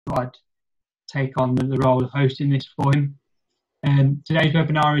thought I'd take on the role of hosting this for him. Today's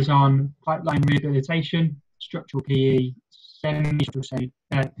webinar is on pipeline rehabilitation, structural PE, semi-structural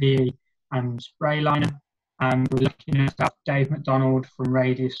PE and spray liner. And we're looking at Dave Macdonald from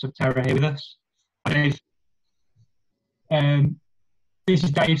Radius Subterra here with us. Hi, Dave. This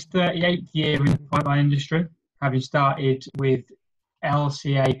is Dave's 38th year in the pipeline industry, having started with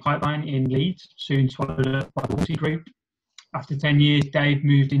LCA Pipeline in Leeds, soon swallowed up by the Wolsey Group. After 10 years, Dave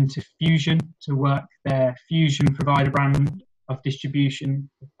moved into Fusion to work their Fusion provider brand of distribution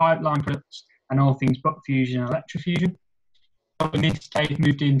of pipeline products and all things but Fusion and Electrofusion. Following this, Dave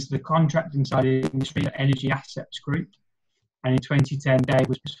moved into the contracting side of the industry at Energy Assets Group. And in 2010, Dave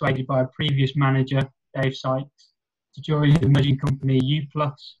was persuaded by a previous manager, Dave Sykes, to join the emerging company U+,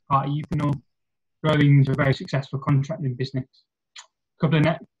 part of Uponor, growing into a very successful contracting business. A couple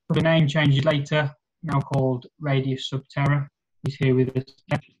of name changes later, now called Radius Subterra. He's here with us.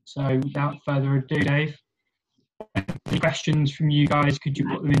 So without further ado, Dave, any questions from you guys, could you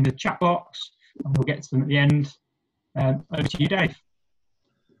put them in the chat box and we'll get to them at the end. Over to you, Dave.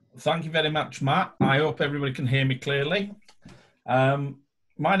 Thank you very much, Matt. I hope everybody can hear me clearly.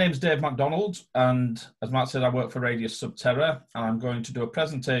 My name's Dave Macdonald, and as Matt said, I work for Radius Subterra, and I'm going to do a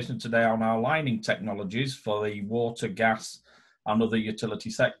presentation today on our lining technologies for the water, gas, and other utility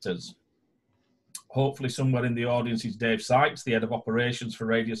sectors. Hopefully somewhere in the audience is Dave Sykes, the Head of Operations for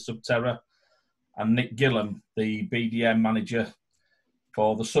Radius Subterra, and Nick Gillam, the BDM Manager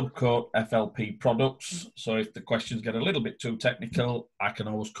for the Subcoat FLP products. So if the questions get a little bit too technical, I can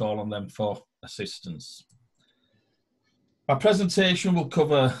always call on them for assistance. Our presentation will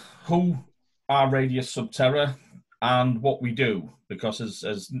cover who are Radius Subterra and what we do, because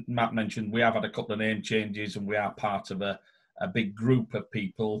as Matt mentioned, we have had a couple of name changes and we are part of a big group of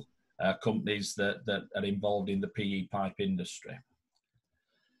people, companies that are involved in the PE pipe industry.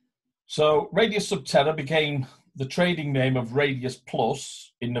 So Radius Subterra became the trading name of Radius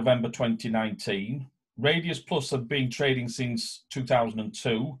Plus in November 2019. Radius Plus have been trading since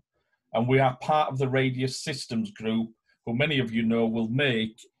 2002, and we are part of the Radius Systems Group, who many of you know will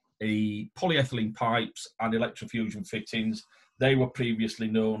make the polyethylene pipes and electrofusion fittings. They were previously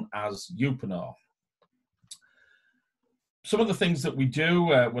known as Uponor. Some of the things that we do,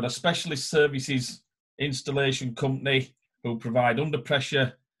 we're a specialist services installation company who provide under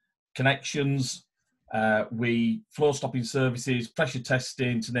pressure connections, we flow stopping services, pressure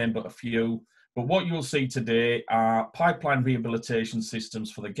testing, to name but a few. But what you'll see today are pipeline rehabilitation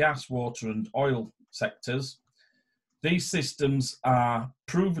systems for the gas, water and oil sectors. These systems are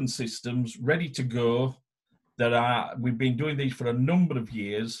proven systems, ready to go. We've been doing these for a number of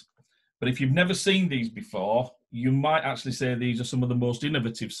years, but if you've never seen these before, you might actually say these are some of the most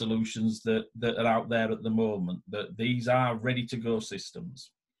innovative solutions that are out there at the moment, but these are ready to go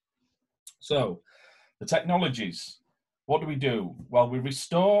systems. So, the technologies, what do? Well, we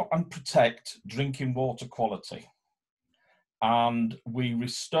restore and protect drinking water quality, and we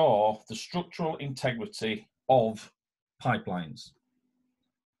restore the structural integrity of pipelines.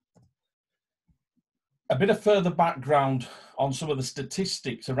 A bit of further background on some of the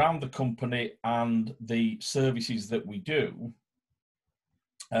statistics around the company and the services that we do.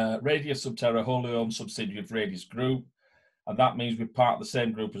 Radius Subterra, wholly owned subsidiary of Radius Group, and that means we're part of the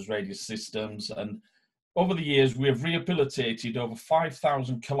same group as Radius Systems. And over the years, we have rehabilitated over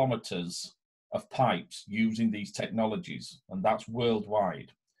 5,000 kilometres of pipes using these technologies, and that's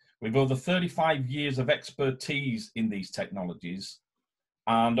worldwide. We've over 35 years of expertise in these technologies,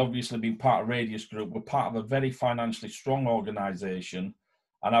 and obviously being part of Radius Group, we're part of a very financially strong organisation,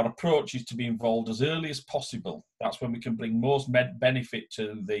 and our approach is to be involved as early as possible. That's when we can bring most benefit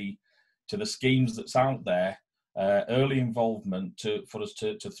to the schemes that's out there. Early involvement for us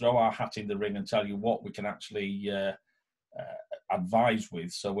to throw our hat in the ring and tell you what we can actually advise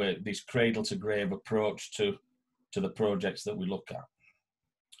with. So we're this cradle to grave approach to the projects that we look at.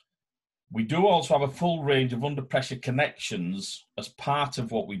 We do also have a full range of under pressure connections as part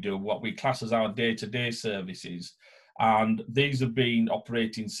of what we do, what we class as our day-to-day services. And these have been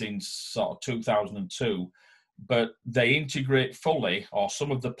operating since sort of 2002. But they integrate fully, or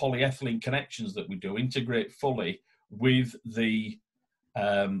some of the polyethylene connections that we do integrate fully with the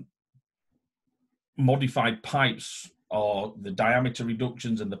modified pipes or the diameter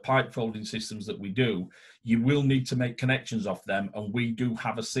reductions and the pipe folding systems that we do. You will need to make connections off them, and we do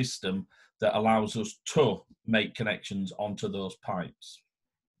have a system that allows us to make connections onto those pipes.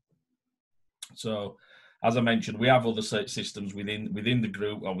 So, as I mentioned, we have other systems within the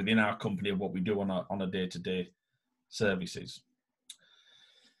group or within our company of what we do on a day-to-day services.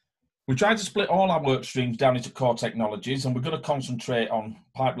 We tried to split all our work streams down into core technologies, and we're going to concentrate on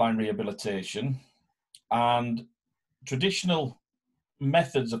pipeline rehabilitation. And traditional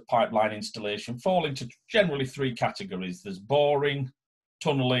methods of pipeline installation fall into generally three categories. There's boring,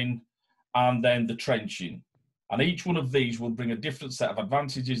 tunnelling, and then the trenching. And each one of these will bring a different set of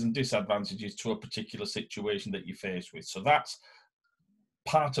advantages and disadvantages to a particular situation that you face with. So that's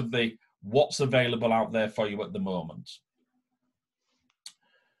part of the what's available out there for you at the moment.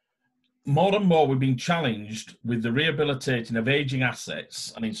 More and more, we're being challenged with the rehabilitating of aging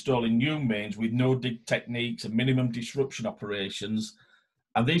assets and installing new mains with no-dig techniques and minimum disruption operations.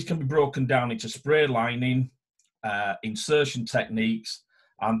 And these can be broken down into spray lining, insertion techniques,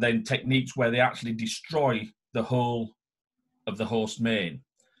 and then techniques where they actually destroy the whole of the host main.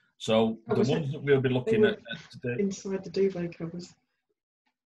 So the ones that we'll be looking at today, inside the duvet covers.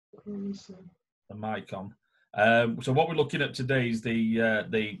 The mic on. So what we're looking at today is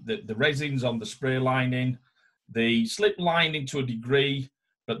the resins on the spray lining, the slip lining to a degree,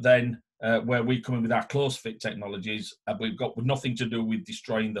 but then where we come in with our close fit technologies, we've got nothing to do with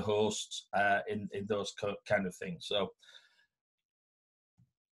destroying the hosts in those kind of things. So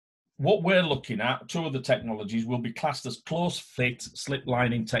what we're looking at, two of the technologies will be classed as close fit slip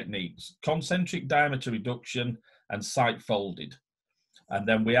lining techniques, concentric diameter reduction and site folded. And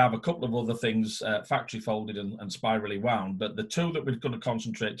then we have a couple of other things, factory folded and spirally wound. But the two that we're going to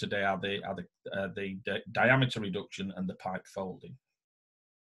concentrate today are the diameter reduction and the pipe folding.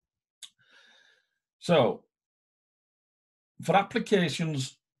 So for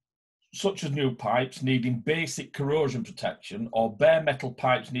applications such as new pipes needing basic corrosion protection or bare metal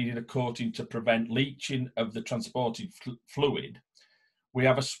pipes needing a coating to prevent leaching of the transported fluid, we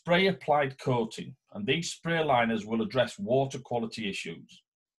have a spray applied coating, and these spray liners will address water quality issues.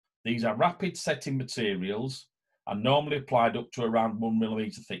 These are rapid setting materials and normally applied up to around 1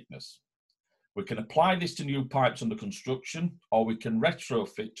 millimeter thickness. We can apply this to new pipes under construction, or we can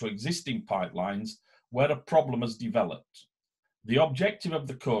retrofit to existing pipelines where a problem has developed. The objective of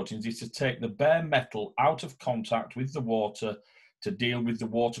the coatings is to take the bare metal out of contact with the water to deal with the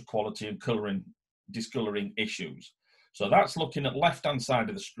water quality and discoloring issues. So that's looking at left-hand side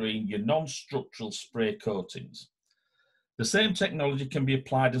of the screen, your non-structural spray coatings. The same technology can be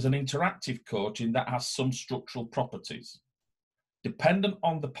applied as an interactive coating that has some structural properties. Dependent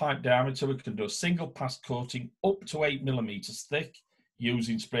on the pipe diameter, we can do a single pass coating up to 8 millimeters thick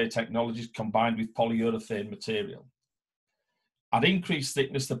using spray technologies combined with polyurethane material. At increased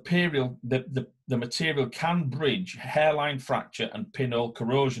thickness, the material can bridge hairline fracture and pinhole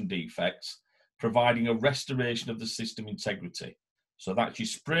corrosion defects, providing a restoration of the system integrity. So that's your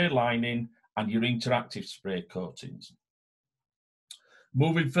spray lining and your interactive spray coatings.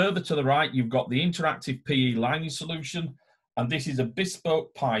 Moving further to the right, you've got the interactive PE lining solution, and this is a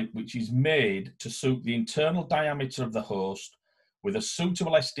bespoke pipe which is made to suit the internal diameter of the host with a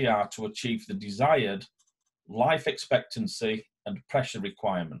suitable SDR to achieve the desired life expectancy and pressure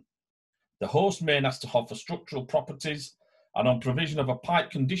requirement. The host main has to offer structural properties, and on provision of a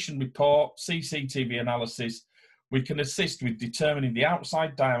pipe condition report, CCTV analysis, we can assist with determining the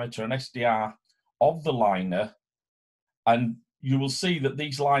outside diameter and SDR of the liner. And you will see that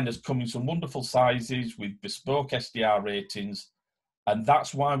these liners come in some wonderful sizes with bespoke SDR ratings. And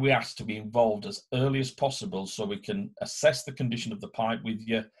that's why we ask to be involved as early as possible so we can assess the condition of the pipe with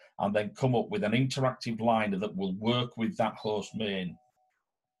you and then come up with an interactive liner that will work with that host main.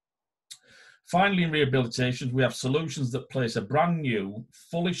 Finally, in rehabilitation, we have solutions that place a brand new,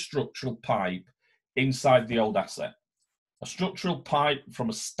 fully structural pipe inside the old asset. A structural pipe from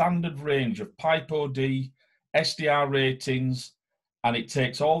a standard range of pipe OD, SDR ratings, and it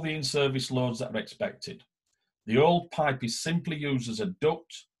takes all the in-service loads that are expected. The old pipe is simply used as a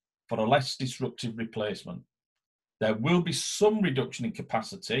duct for a less disruptive replacement. There will be some reduction in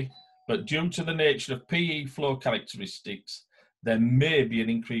capacity, but due to the nature of PE flow characteristics, there may be an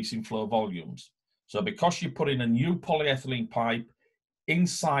increase in flow volumes. So because you put in a new polyethylene pipe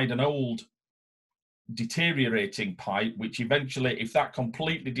inside an old deteriorating pipe, which eventually, if that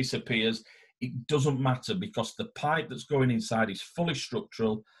completely disappears, it doesn't matter because the pipe that's going inside is fully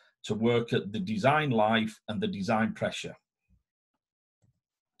structural to work at the design life and the design pressure.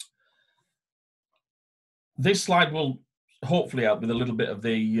 This slide will hopefully help with a little bit of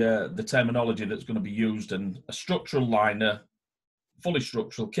the terminology that's going to be used, and a structural liner, fully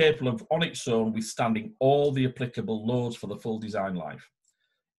structural, capable of on its own withstanding all the applicable loads for the full design life.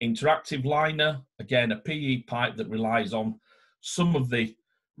 Interactive liner, again, a PE pipe that relies on some of the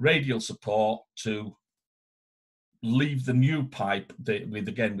radial support to leave the new pipe with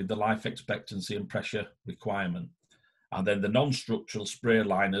the life expectancy and pressure requirement. And then the non-structural spray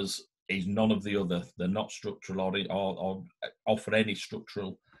liners is none of the other. They're not structural or offer any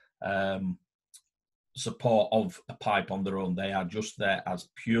structural support of a pipe on their own. They are just there as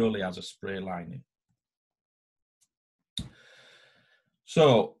purely as a spray lining.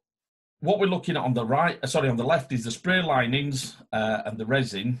 So what we're looking at on the on the left is the spray linings and the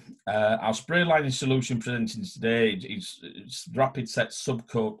resin. Our spray lining solution presented today is Rapid Set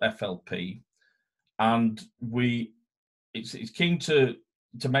Subcoat FLP, and it's keen to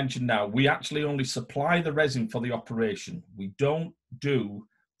mention now, we actually only supply the resin for the operation. We don't do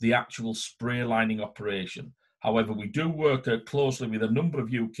the actual spray lining operation. However, we do work closely with a number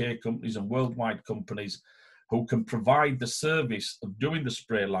of UK companies and worldwide companies who can provide the service of doing the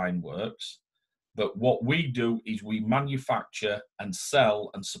spray line works. But what we do is we manufacture and sell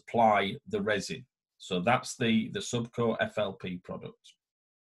and supply the resin. So that's the Subcoat FLP product.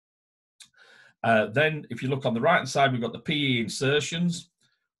 Then if you look on the right hand side, we've got the PE insertions,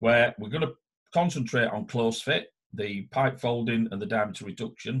 where we're going to concentrate on close fit, the pipe folding and the diameter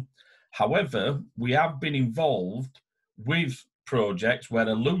reduction. However, we have been involved with projects where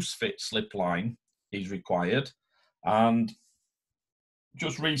a loose fit slip line is required. And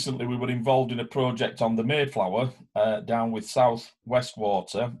just recently we were involved in a project on the Mayflower down with South West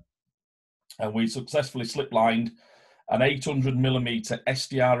Water, and we successfully slip lined an 800mm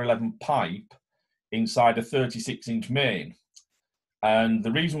SDR11 pipe inside a 36-inch main. And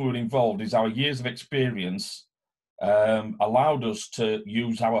the reason we were involved is our years of experience allowed us to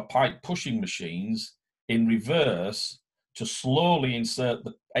use our pipe pushing machines in reverse to slowly insert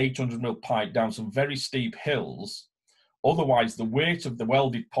the 800mm pipe down some very steep hills. Otherwise, the weight of the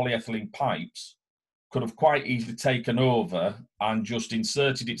welded polyethylene pipes could have quite easily taken over and just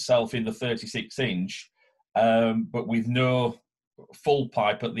inserted itself in the 36-inch, but with no full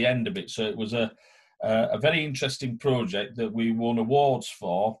pipe at the end of it. So it was a very interesting project that we won awards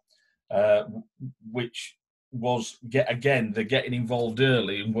for, which was they're getting involved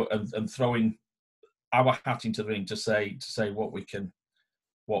early and throwing our hat into the ring to say what we can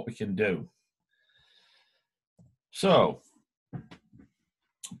do. So,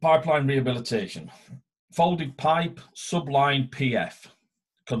 pipeline rehabilitation, folded pipe, subline PF,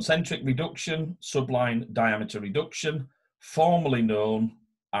 concentric reduction, subline diameter reduction, formerly known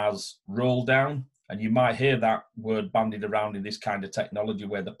as roll down. And you might hear that word bandied around in this kind of technology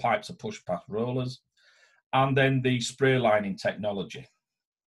where the pipes are pushed past rollers. And then the spray lining technology.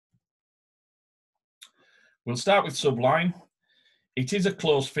 We'll start with subline. It is a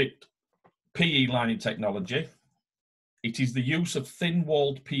close fit PE lining technology. It is the use of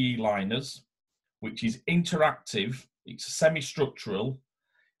thin-walled PE liners, which is interactive, it's semi-structural,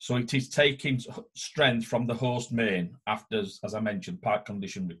 so it is taking strength from the host main after, as I mentioned, pipe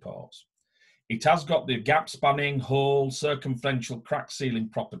condition reports. It has got the gap spanning, hole, circumferential crack sealing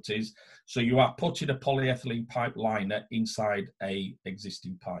properties, so you are putting a polyethylene pipe liner inside an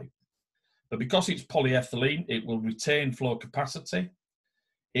existing pipe. But because it's polyethylene, it will retain flow capacity,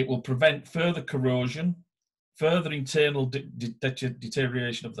 it will prevent further corrosion, further internal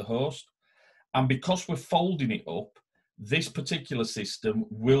deterioration of the host, and because we're folding it up, this particular system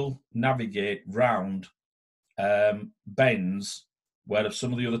will navigate round bends, whereas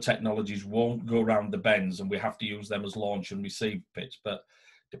some of the other technologies won't go around the bends and we have to use them as launch and receive pits. But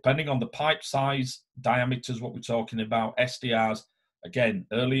depending on the pipe size, diameters, what we're talking about, SDRs, again,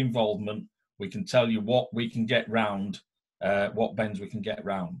 early involvement, we can tell you what we can get round, what bends we can get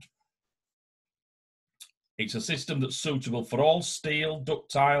round. It's a system that's suitable for all steel,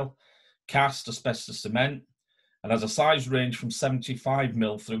 ductile, cast, asbestos cement, and has a size range from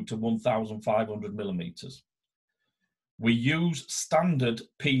 75mm through to 1,500mm. We use standard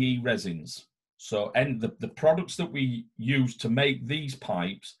PE resins. So the products that we use to make these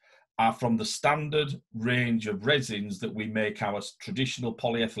pipes are from the standard range of resins that we make our traditional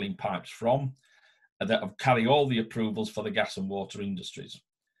polyethylene pipes from, that carry all the approvals for the gas and water industries.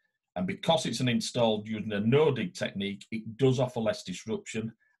 And because it's installed using a no-dig technique, it does offer less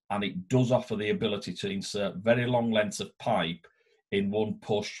disruption, and it does offer the ability to insert very long lengths of pipe in one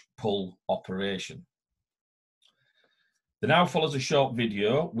push-pull operation. There now follows a short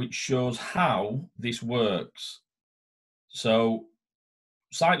video which shows how this works. So,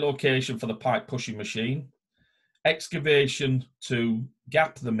 site location for the pipe pushing machine, excavation to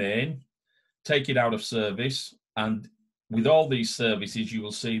gap the main, take it out of service, and with all these services, you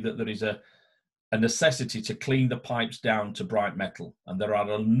will see that there is a necessity to clean the pipes down to bright metal. And there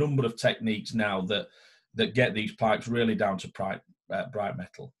are a number of techniques now that get these pipes really down to bright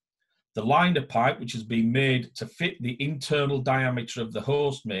metal. The liner pipe, which has been made to fit the internal diameter of the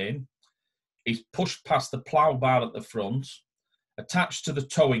host main, is pushed past the plough bar at the front. attached to the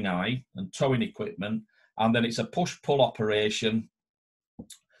towing eye and towing equipment, and then it's a push-pull operation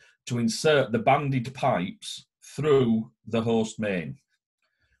to insert the banded pipes through the host main.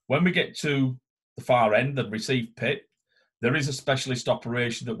 When we get to the far end, the receive pit, there is a specialist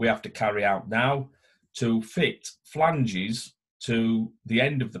operation that we have to carry out now to fit flanges to the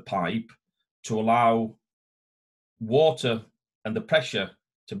end of the pipe to allow water and the pressure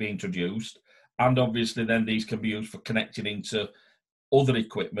to be introduced, and obviously then these can be used for connecting into other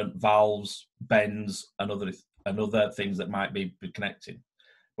equipment, valves, bends, and other things that might be connecting.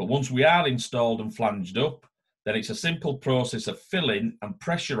 But once we are installed and flanged up, then it's a simple process of filling and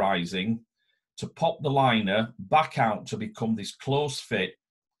pressurizing to pop the liner back out to become this close fit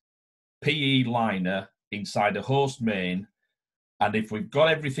PE liner inside a host main. And if we've got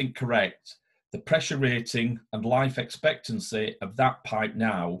everything correct, the pressure rating and life expectancy of that pipe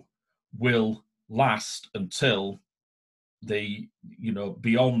now will last until the, you know,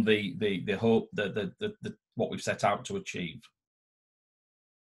 beyond the hope, the what we've set out to achieve.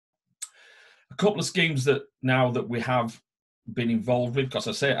 A couple of schemes that now that we have been involved with, because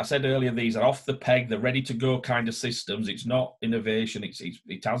I said earlier, these are off the peg, they're ready to go kind of systems. It's not innovation,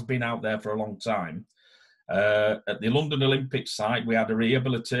 it has been out there for a long time. At the London Olympic site, we had a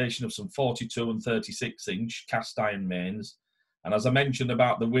rehabilitation of some 42 and 36 inch cast iron mains. And as I mentioned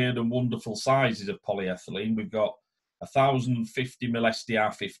about the weird and wonderful sizes of polyethylene, we've got 1050 mil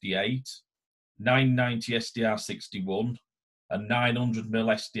SDR 58, 990 SDR 61, and 900 mil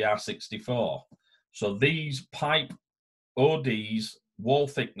SDR 64. So these pipe ODs, wall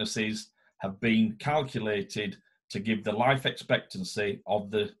thicknesses, have been calculated to give the life expectancy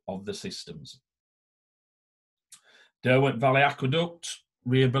of the systems. Derwent Valley Aqueduct,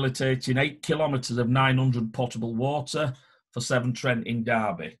 rehabilitating 8 kilometres of 900 potable water for Severn Trent in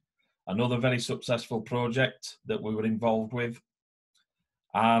Derby. Another very successful project that we were involved with.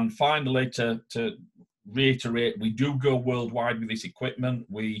 And finally, to reiterate, we do go worldwide with this equipment.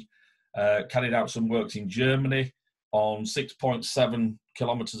 We carried out some works in Germany on 6.7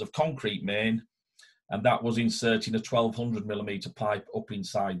 kilometres of concrete main, and that was inserting a 1200 millimetre pipe up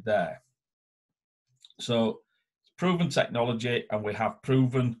inside there. So it's proven technology, and we have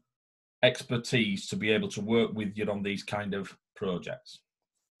proven expertise to be able to work with you on these kind of projects.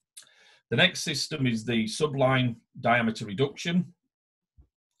 The next system is the subline diameter reduction.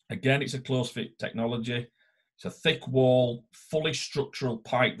 Again, it's a close fit technology. It's a thick wall, fully structural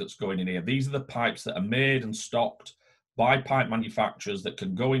pipe that's going in here. These are the pipes that are made and stocked by pipe manufacturers that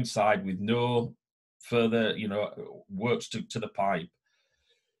can go inside with no further, works to the pipe.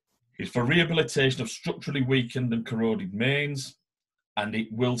 It's for rehabilitation of structurally weakened and corroded mains, and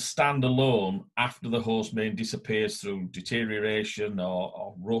it will stand alone after the host main disappears through deterioration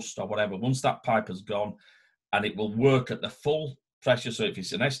or rust or whatever. Once that pipe has gone, and it will work at the full pressure. So if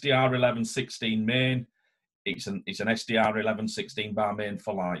it's an SDR 1116 main, it's an SDR 1116 bar main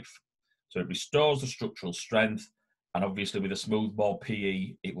for life. So it restores the structural strength, and obviously with a smoothbore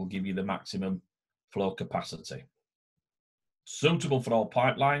PE, it will give you the maximum flow capacity. Suitable for all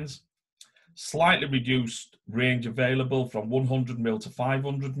pipelines. Slightly reduced range available from 100 mil to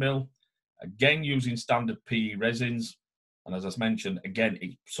 500 mil. Again, using standard PE resins. And as I mentioned, again,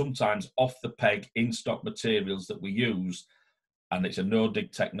 it's sometimes off the peg in stock materials that we use. And it's a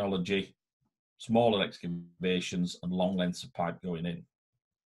no-dig technology, smaller excavations and long lengths of pipe going in.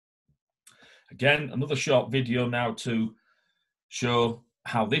 Again, another short video now to show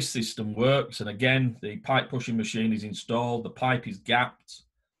how this system works. And again, the pipe pushing machine is installed, the pipe is gapped,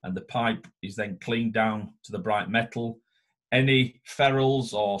 and the pipe is then cleaned down to the bright metal. Any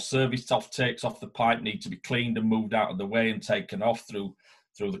ferrules or service offtakes off the pipe need to be cleaned and moved out of the way and taken off through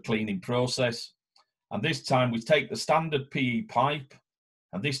the cleaning process. And this time we take the standard PE pipe,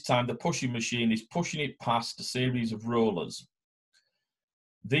 and this time the pushing machine is pushing it past a series of rollers.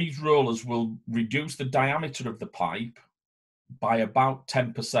 These rollers will reduce the diameter of the pipe by about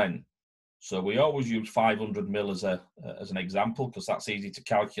 10%. So we always use 500 mil as an example, because that's easy to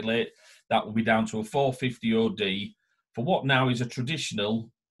calculate. That will be down to a 450 OD for what now is a traditional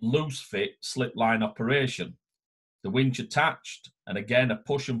loose fit slip line operation. The winch attached, and again a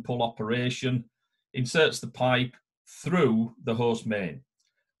push and pull operation, inserts the pipe through the host main.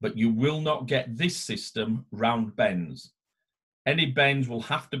 But you will not get this system round bends. Any bends will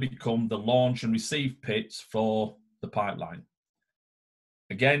have to become the launch and receive pits for the pipeline.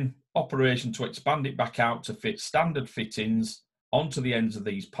 Again, operation to expand it back out to fit standard fittings onto the ends of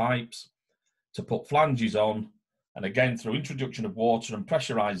these pipes, to put flanges on, and again through introduction of water and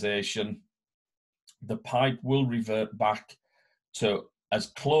pressurization, the pipe will revert back to as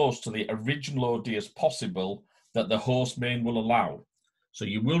close to the original OD as possible that the host main will allow. So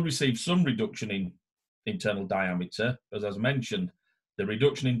you will receive some reduction in internal diameter, as I mentioned, the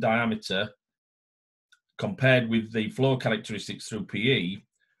reduction in diameter compared with the flow characteristics through PE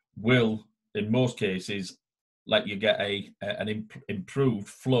will, in most cases, let you get an improved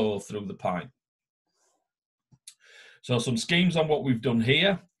flow through the pipe. So some schemes on what we've done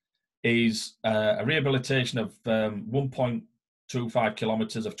here is a rehabilitation of 1.25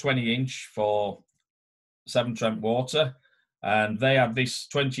 kilometres of 20-inch for Severn Trent Water, and they had this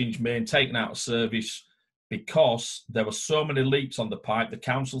 20-inch main taken out of service because there were so many leaks on the pipe. The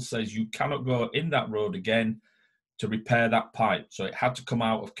council says you cannot go in that road again to repair that pipe, so it had to come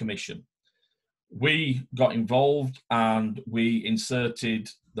out of commission. We got involved and we inserted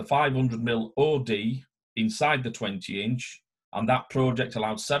the 500mm OD inside the 20-inch, and that project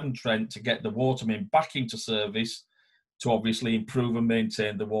allowed Severn Trent to get the water main back into service to obviously improve and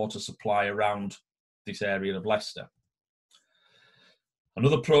maintain the water supply around this area of Leicester.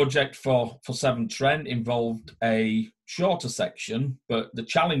 Another project for Severn Trent involved a shorter section, but the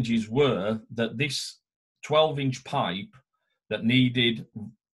challenges were that this 12-inch pipe that needed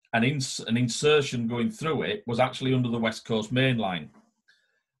an insertion going through it was actually under the West Coast main line.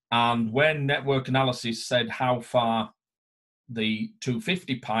 And when network analysis said how far the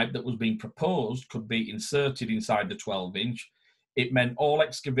 250 pipe that was being proposed could be inserted inside the 12-inch, it meant all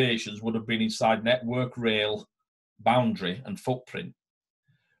excavations would have been inside network rail boundary and footprint.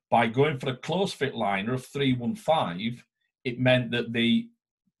 By going for a close fit liner of 315, it meant that the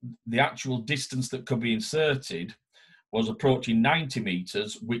actual distance that could be inserted was approaching 90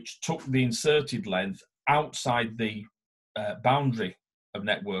 metres, which took the inserted length outside the boundary of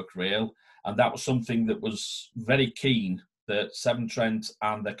network rail, and that was something that was very keen that Severn Trent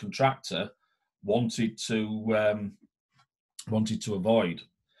and their contractor wanted to avoid.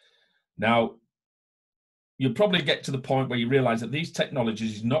 Now, you'll probably get to the point where you realise that these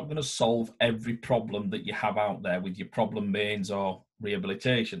technologies is not going to solve every problem that you have out there with your problem mains or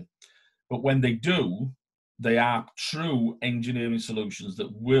rehabilitation. But when they do, they are true engineering solutions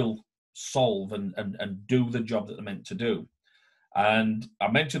that will solve and do the job that they're meant to do. And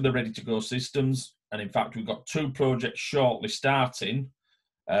I mentioned the ready-to-go systems, and in fact, we've got 2 projects shortly starting.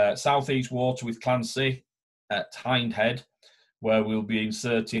 South East Water with Clancy at Hindhead, where we'll be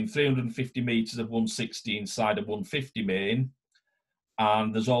inserting 350 metres of 160 inside a 150 main.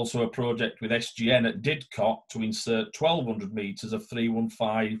 And there's also a project with SGN at Didcot to insert 1,200 metres of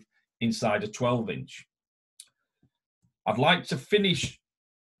 315 inside a 12-inch. I'd like to finish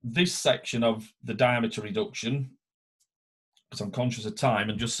this section of the diameter reduction, because I'm conscious of time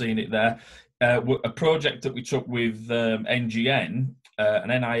and just seeing it there. A project that we took with NGN,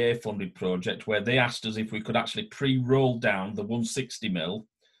 an NIA-funded project, where they asked us if we could actually pre-roll down the 160mm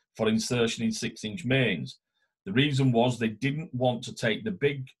for insertion in 6-inch mains. The reason was they didn't want to take the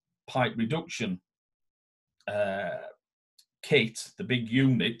big pipe reduction kit, the big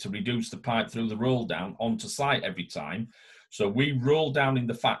unit to reduce the pipe through the roll down onto site every time. So we roll down in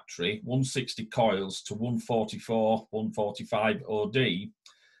the factory 160 coils to 144, 145 OD,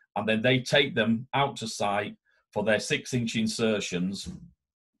 and then they take them out to site for their 6-inch insertions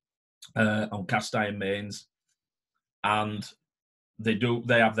on cast iron mains, and they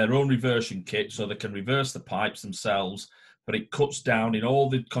have their own reversion kit, so they can reverse the pipes themselves, but it cuts down in all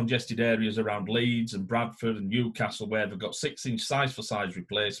the congested areas around Leeds and Bradford and Newcastle where they've got 6-inch size for size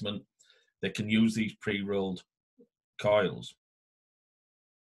replacement. They can use these pre-rolled coils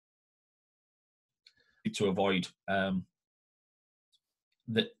to avoid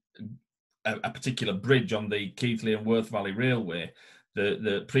a particular bridge on the Keighley and Worth Valley Railway.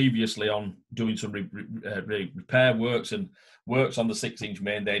 The previously on doing some repair works and works on the 6-inch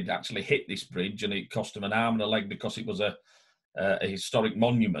main, they'd actually hit this bridge and it cost them an arm and a leg because it was a historic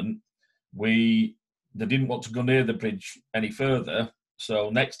monument. They didn't want to go near the bridge any further,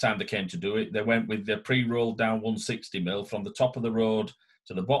 so next time they came to do it, they went with the pre-rolled down 160mm from the top of the road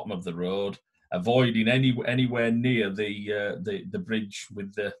to the bottom of the road, avoiding anywhere near the bridge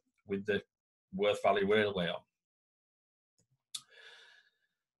with the Worth Valley Railway on.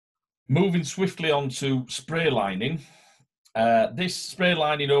 Moving swiftly on to spray lining. This spray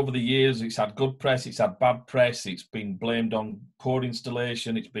lining over the years, it's had good press, it's had bad press, it's been blamed on poor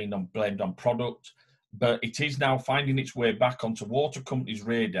installation, it's been blamed on product, but it is now finding its way back onto water companies'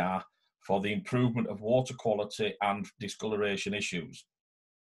 radar for the improvement of water quality and discoloration issues.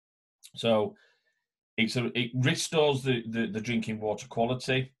 So it restores the drinking water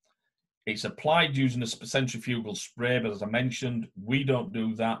quality. It's applied using a centrifugal spray, but as I mentioned, we don't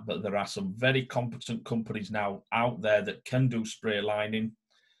do that, but there are some very competent companies now out there that can do spray lining.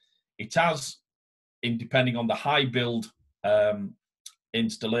 It has depending on the high build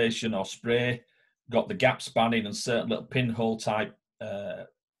installation or spray, got the gap spanning and certain little pinhole type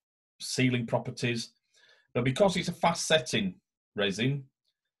sealing properties. But because it's a fast setting resin,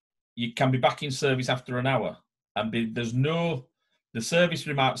 you can be back in service after an hour, and the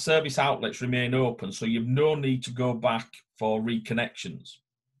service outlets remain open, so you've no need to go back for reconnections.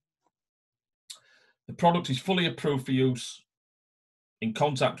 The product is fully approved for use in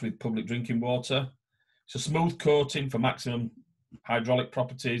contact with public drinking water. It's a smooth coating for maximum hydraulic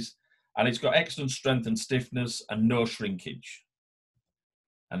properties, and it's got excellent strength and stiffness and no shrinkage.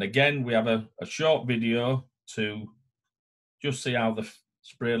 And again, we have a short video to just see how the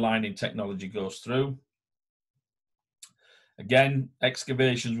spray lining technology goes through. Again,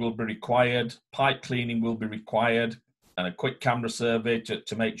 excavations will be required, pipe cleaning will be required, and a quick camera survey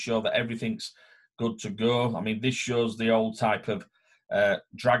to make sure that everything's good to go. I mean, this shows the old type of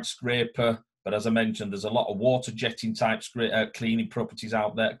drag scraper, but as I mentioned, there's a lot of water jetting type cleaning properties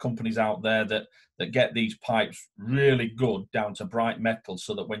out there, companies out there that get these pipes really good down to bright metal,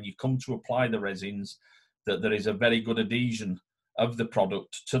 so that when you come to apply the resins, that there is a very good adhesion of the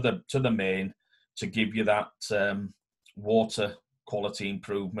product to the main to give you that water quality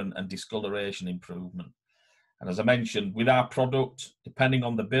improvement and discoloration improvement. And as I mentioned, with our product, depending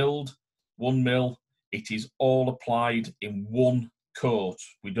on the build, 1 mil, it is all applied in one coat.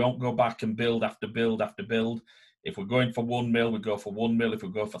 We don't go back and build after build after build. If we're going for 1 mil, we go for 1 mil. If we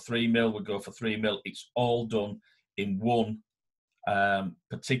go for 3 mil, we go for 3 mil. It's all done in one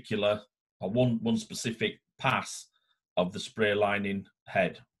particular or one specific pass of the spray lining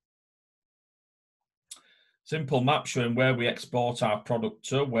head. Simple map showing where we export our product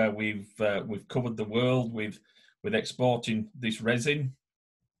to, where we've covered the world with exporting this resin.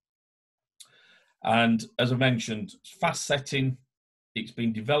 And as I mentioned, fast setting. It's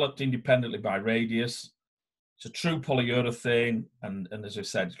been developed independently by Radius. It's a true polyurethane, and as I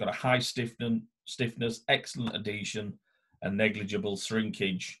said, it's got a high stiffness, excellent adhesion, and negligible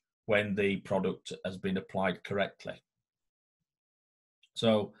shrinkage when the product has been applied correctly.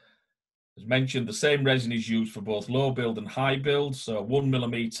 So, as mentioned, the same resin is used for both low build and high build. So 1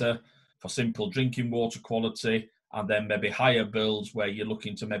 millimeter for simple drinking water quality, and then maybe higher builds where you're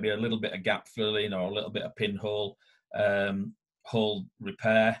looking to maybe a little bit of gap filling or a little bit of pinhole hole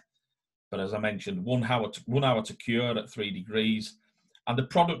repair. But as I mentioned, 1 hour to cure at 3 degrees. And the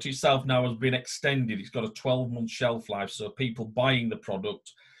product itself now has been extended. It's got a 12-month shelf life. So people buying the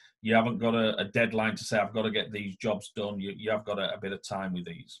product, you haven't got a deadline to say, I've got to get these jobs done. You have got a bit of time with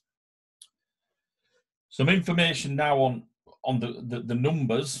these. Some information now on the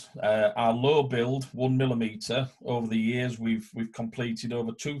numbers. Our low build, 1 millimeter, over the years, we've completed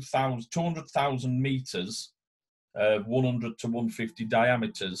over 200,000 meters, 100 to 150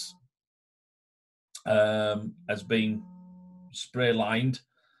 diameters, has been spray lined.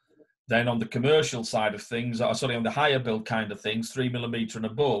 Then on the commercial side of things, on the higher build kind of things, 3 millimeter and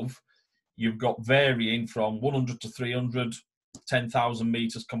above, you've got varying from 100 to 300, 10,000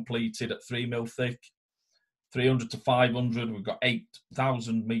 meters completed at 3 mil thick. 300 to 500, we've got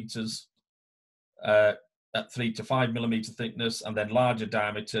 8,000 meters at 3 to 5 millimeter thickness, and then larger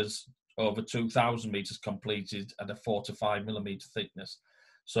diameters over 2,000 meters completed at a 4 to 5 millimeter thickness.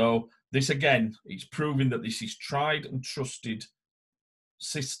 So this again, it's proving that this is tried and trusted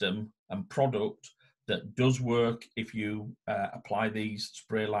system and product that does work if you apply these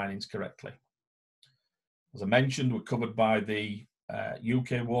spray linings correctly. As I mentioned, we're covered by the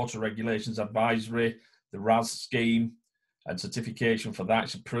UK Water Regulations Advisory, the RAS scheme, and certification for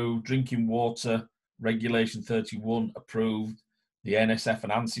that's approved. Drinking Water Regulation 31 approved. The NSF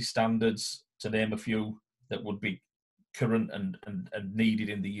and ANSI standards, to name a few, that would be current and needed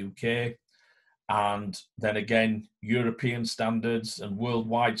in the UK. And then again, European standards and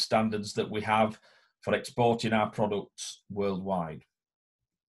worldwide standards that we have for exporting our products worldwide.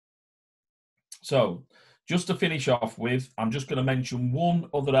 So, just to finish off with, I'm just going to mention one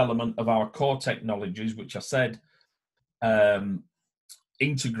other element of our core technologies, which I said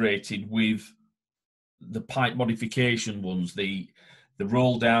integrated with the pipe modification ones, the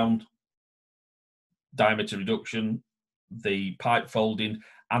roll down, diameter reduction, the pipe folding,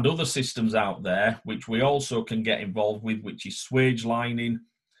 and other systems out there, which we also can get involved with, which is swage lining,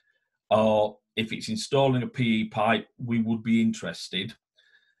 or if it's installing a PE pipe, we would be interested.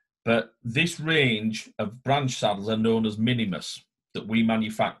 But this range of branch saddles are known as Minimus that we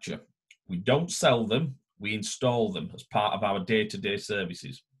manufacture. We don't sell them, we install them as part of our day-to-day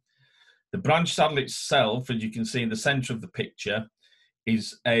services. The branch saddle itself, as you can see in the center of the picture,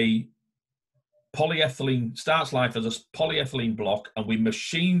 is a polyethylene, starts life as a polyethylene block, and we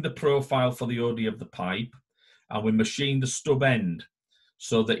machine the profile for the OD of the pipe, and we machine the stub end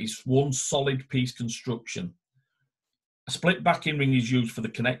so that it's one solid piece construction. A split backing ring is used for the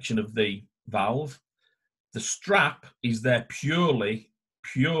connection of the valve. The strap is there purely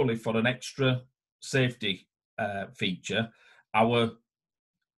for an extra safety feature. Our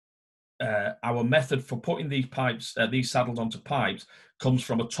method for putting these saddles onto pipes comes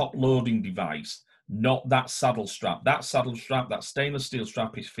from a top loading device, not that saddle strap. That stainless steel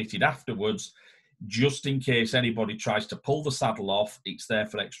strap is fitted afterwards, just in case anybody tries to pull the saddle off. It's there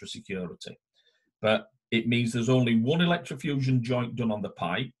for extra security. But it means there's only one electrofusion joint done on the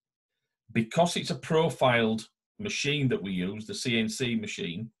pipe. Because it's a profiled machine that we use, the CNC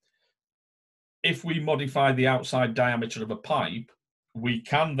machine, if we modify the outside diameter of a pipe, we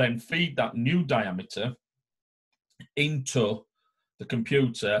can then feed that new diameter into the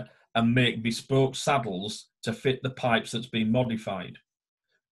computer and make bespoke saddles to fit the pipes that's been modified.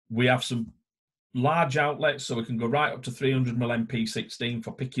 We have some large outlets, so we can go right up to 300 mm MP16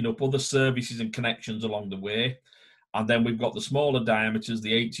 for picking up other services and connections along the way. And then we've got the smaller diameters,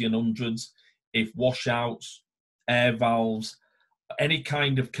 the 80 and 100s, if washouts, air valves, any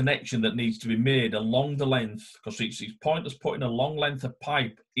kind of connection that needs to be made along the length, because it's pointless putting a long length of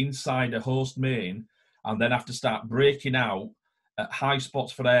pipe inside a host main and then have to start breaking out at high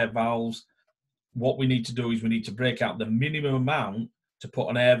spots for air valves. What we need to do is we need to break out the minimum amount to put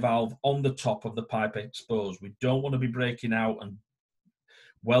an air valve on the top of the pipe exposed. We don't want to be breaking out and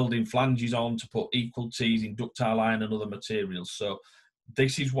welding flanges on to put equal T's in ductile iron and other materials. So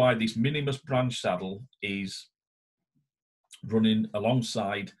this is why this Minimus branch saddle is running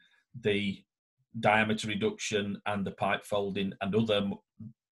alongside the diameter reduction and the pipe folding and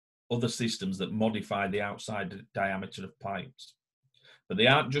other systems that modify the outside diameter of pipes. But they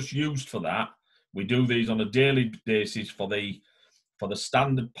aren't just used for that. We do these on a daily basis for the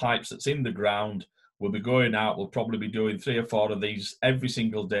standard pipes that's in the ground. We'll be going out, we'll probably be doing 3 or 4 of these every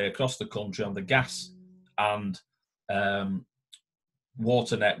single day across the country on the gas and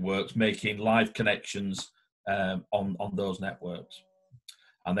water networks, making live connections on those networks.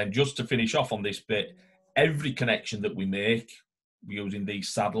 And then just to finish off on this bit, every connection that we make using these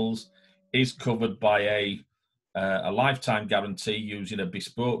saddles is covered by a lifetime guarantee using a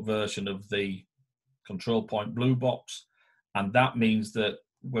bespoke version of the control point blue box. And that means that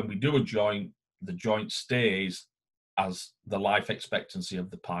when we do a joint, the joint stays as the life expectancy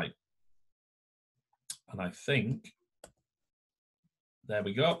of the pipe. And I think, there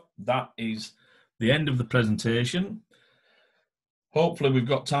we go. That is the end of the presentation. Hopefully we've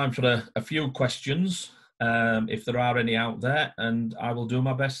got time for a few questions, if there are any out there, and I will do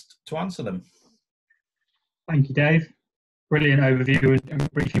my best to answer them. Thank you, Dave. Brilliant overview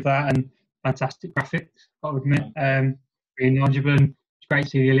and brief of that, and fantastic graphics, got to admit. Really knowledgeable, and it's great to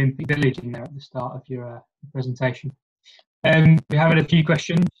see the Olympic Village in there at the start of your presentation. We have had a few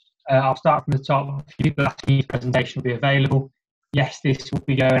questions. I'll start from the top. A few people asking if the presentation will be available. Yes, this will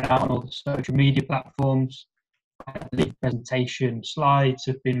be going out on all the social media platforms. The presentation slides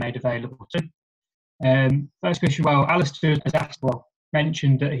have been made available too. First question, well, Alistair has asked,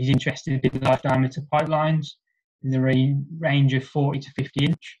 mentioned that he's interested in large diameter pipelines in the range of 40 to 50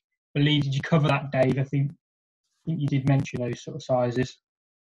 inch. I believe, did you cover that, Dave? I think you did mention those sort of sizes.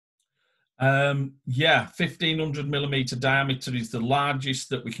 Yeah, 1500 millimeter diameter is the largest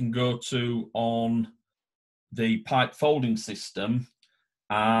that we can go to on the pipe folding system,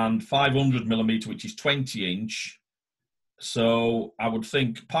 and 500 millimeter, which is 20 inch. So I would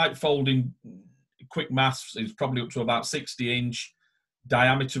think pipe folding, quick maths, is probably up to about 60 inch.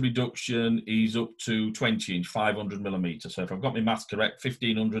 Diameter reduction is up to 20 inch, 500 millimeter. So if I've got my maths correct,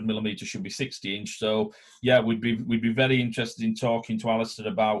 1500 millimeter should be 60 inch. So yeah, we'd be very interested in talking to Alistair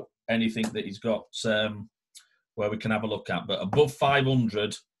about anything that he's got where we can have a look at. But above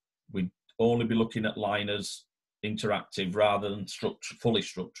 500, we'd only be looking at liners, interactive rather than fully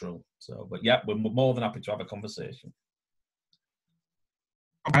structural. So, but yeah, we're more than happy to have a conversation.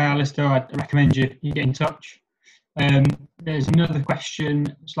 Okay, Alistair, I'd recommend you get in touch. There's another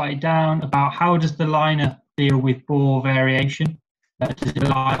question slightly down about how does the liner deal with bore variation? Does the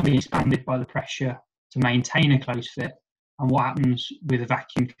liner be expanded by the pressure to maintain a close fit? And what happens with a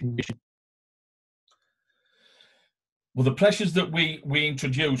vacuum condition? Well, the pressures that we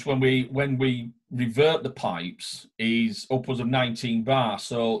introduce when we revert the pipes is upwards of 19 bar,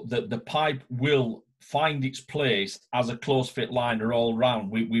 so that the pipe will find its place as a close fit liner all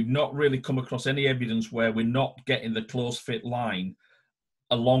round. We've not really come across any evidence where we're not getting the close fit line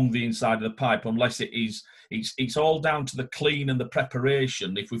along the inside of the pipe, unless it is, It's all down to the clean and the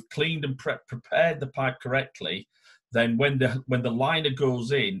preparation. If we've cleaned and prepared the pipe correctly, then when the liner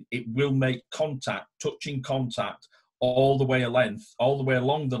goes in, it will make contact, touching contact all the way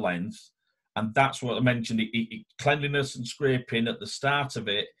along the length. And that's what I mentioned. Cleanliness and scraping at the start of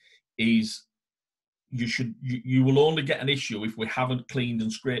it is, you will only get an issue if we haven't cleaned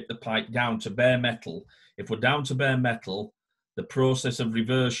and scraped the pipe down to bare metal. If we're down to bare metal, the process of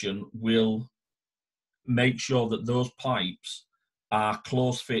reversion will make sure that those pipes are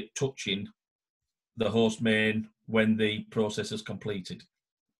close fit, touching the host main when the process is completed.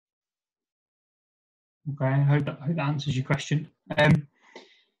 Okay, I hope that answers your question.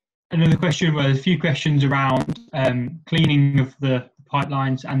 Another question was a few questions around cleaning of the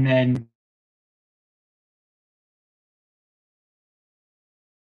pipelines, and then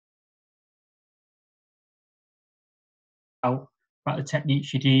about the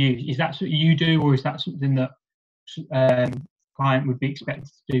techniques you do use. Is that something you do, or is that something that client would be expected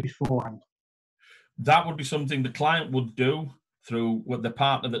to do beforehand? That would be something the client would do through the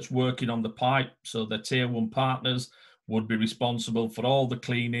partner that's working on the pipe. So the tier 1 partners would be responsible for all the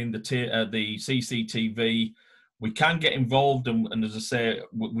cleaning, the CCTV. We can get involved, and as I say,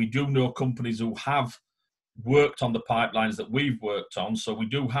 we do know companies who have worked on the pipelines that we've worked on, so we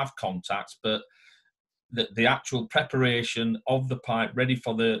do have contacts, but the actual preparation of the pipe ready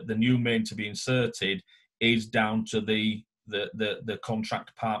for the new main to be inserted is down to the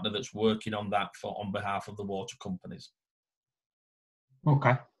contract partner that's working on that on behalf of the water companies.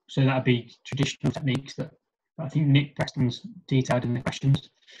 Okay, so that'd be traditional techniques that I think Nick Preston's detailed in the questions.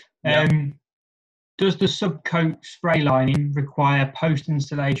 Yeah. Does the subcoat spray lining require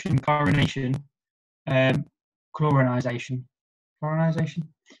post-installation chlorination prior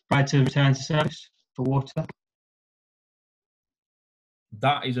to return to service for water?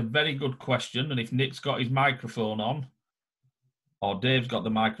 That is a very good question, and if Nick's got his microphone on, or Dave's got the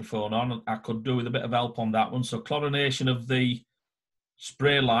microphone on, I could do with a bit of help on that one. So chlorination of the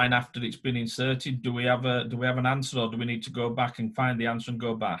spray line after it's been inserted, do we have an answer, or do we need to go back and find the answer and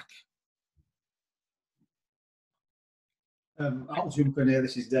go back? I'll jump in here.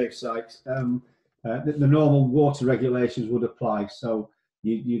 This is Dave Sykes. The normal water regulations would apply. So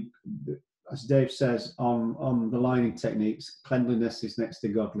you as Dave says, on the lining techniques, cleanliness is next to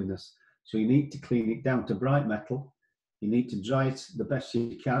godliness. So you need to clean it down to bright metal. You need to dry it the best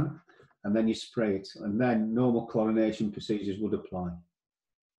you can, and then you spray it, and then normal chlorination procedures would apply.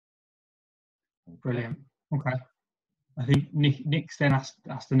 Brilliant. Okay. I think Nick's then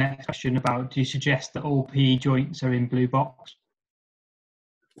asked the next question about, do you suggest that all PE joints are in blue box?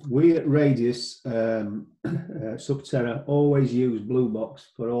 We at Radius Subterra always use blue box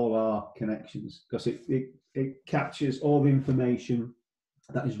for all our connections, because it captures all the information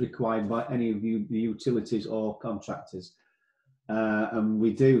that is required by any of the utilities or contractors, and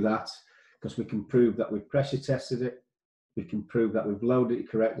we do that because we can prove that we've pressure tested it, we can prove that we've loaded it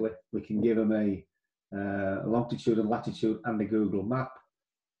correctly, we can give them a longitude and latitude and a Google map.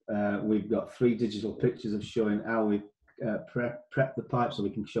 We've got 3 digital pictures of showing how we prep the pipe, so we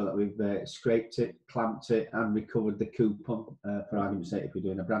can show that we've scraped it, clamped it, and recovered the coupon, for argument's sake, if we're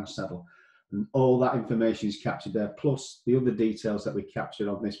doing a branch saddle. And all that information is captured there. Plus, the other details that we captured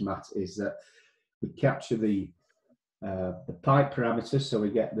on this mat is that we capture the pipe parameters, so we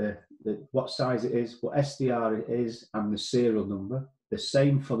get the what size it is, what SDR it is, and the serial number. The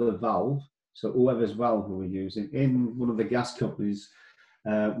same for the valve. So whoever's valve we're using, in one of the gas companies,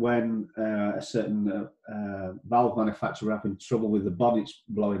 when a certain valve manufacturer having trouble with the bonnets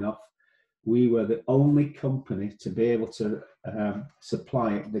blowing off, we were the only company to be able to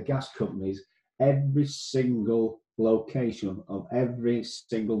supply the gas companies every single location of every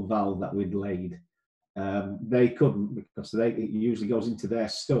single valve that we'd laid. They couldn't, because it usually goes into their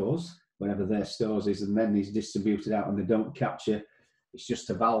stores, wherever their stores is, and then is distributed out, and they don't capture, it's just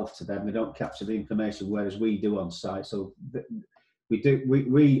a valve to them, they don't capture the information, whereas we do on site. So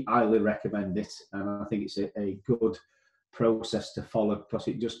we highly recommend it, and I think it's a good process to follow, because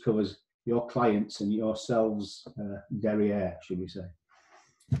it just covers your clients and yourselves derriere, should we say.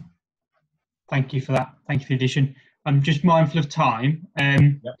 Thank you for that. Thank you for the addition. I'm just mindful of time.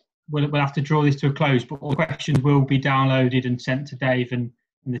 Yep. We'll have to draw this to a close, but all the questions will be downloaded and sent to Dave and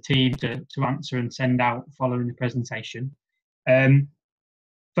the team to answer and send out following the presentation.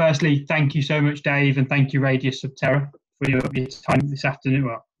 Firstly, thank you so much, Dave, and thank you, Radius Subterra, for your time this afternoon.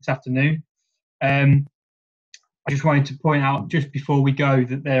 I just wanted to point out just before we go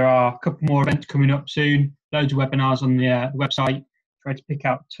that there are a couple more events coming up soon, loads of webinars on the website. Try to pick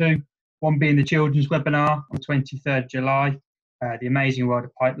out 2. One being the children's webinar on 23rd July, The Amazing World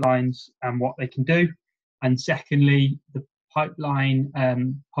of Pipelines and What They Can Do. And secondly, the pipeline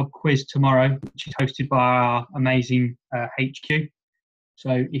pub quiz tomorrow, which is hosted by our amazing HQ.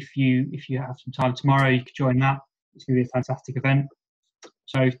 So if you have some time tomorrow, you could join that. It's going to be a fantastic event.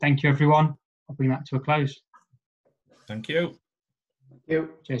 So thank you, everyone. I'll bring that to a close. Thank you. Thank you.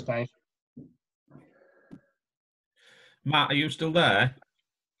 Cheers, Dave. Matt, are you still there?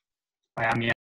 I am, yeah.